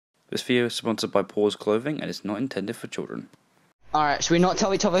This video is sponsored by Paws Clothing and is not intended for children. Alright, should we not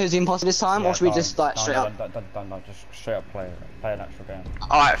tell each other who's the imposter this time, or should we just like straight up? No, just straight up play an actual game.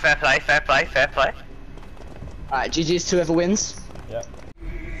 Alright, fair play. Alright, GG's to whoever wins. Yep.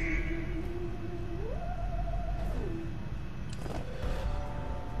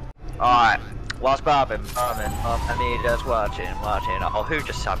 Alright, whilst Barbin, Anita's watching. Oh, who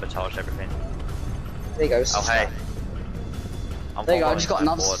just sabotaged everything? There you go. Oh, hey. There you go, I just got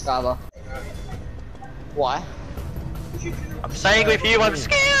another subscriber. Why? I'm staying with you, I'm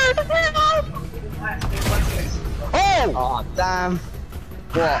scared! Oh! Oh, damn.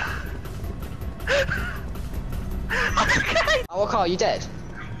 What? Okay! Oh, what car? Are you dead?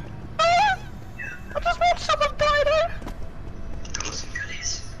 I just watched someone die there!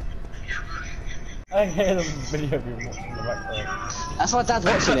 I hear the video being watched in the background. That's why Dad's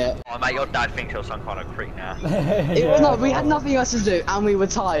watching it. Oh mate, your dad thinks you're some kind of creep now. It was not, we had nothing else to do, and we were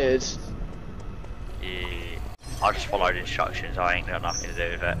tired. Yeah. I just followed instructions, I ain't got nothing to do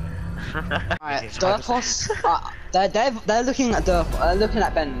with it. Alright, Derpos, they're looking at looking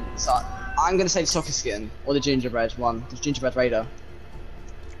at Ben, so I'm gonna say the soccer skin, or the gingerbread one, the gingerbread raider.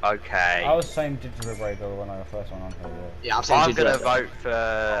 Okay. I was saying gingerbread raider when I first went on here. Yeah, I'm saying I'm gonna gingerbread. vote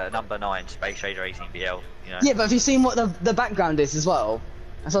for number 9, Space Raider 18BL, you know. Yeah, but have you seen what the background is as well?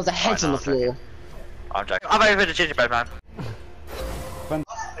 I saw the heads on the floor. I'm joking. I'm over the gingerbread man.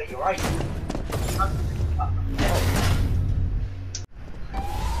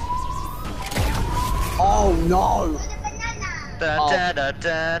 Oh no!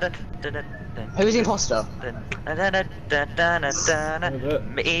 Who's the imposter?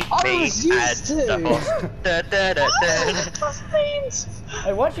 Me I was used to.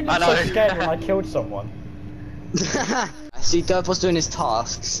 Hey, why'd you look so scared when I killed someone? I see Derpos doing his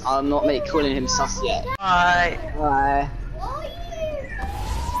tasks. I'm not calling him sus yet. Hi. Bye.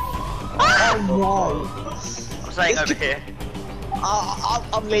 Oh no! I'm staying over here.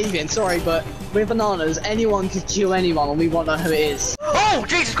 I'm leaving, sorry, but with bananas, anyone could kill anyone and we won't know who it is. Oh,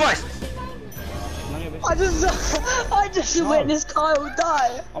 Jesus Christ! I just witnessed Kyle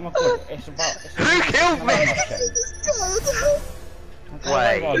die. Oh my god, it's about... Who killed me?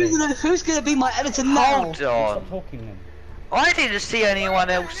 Wait. Who's gonna be my editor now? Hold Stop on. talking then. I didn't see anyone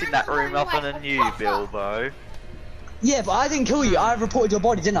else in that room other than you, Bilbo. Yeah, but I didn't kill you. I reported your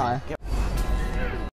body, didn't I?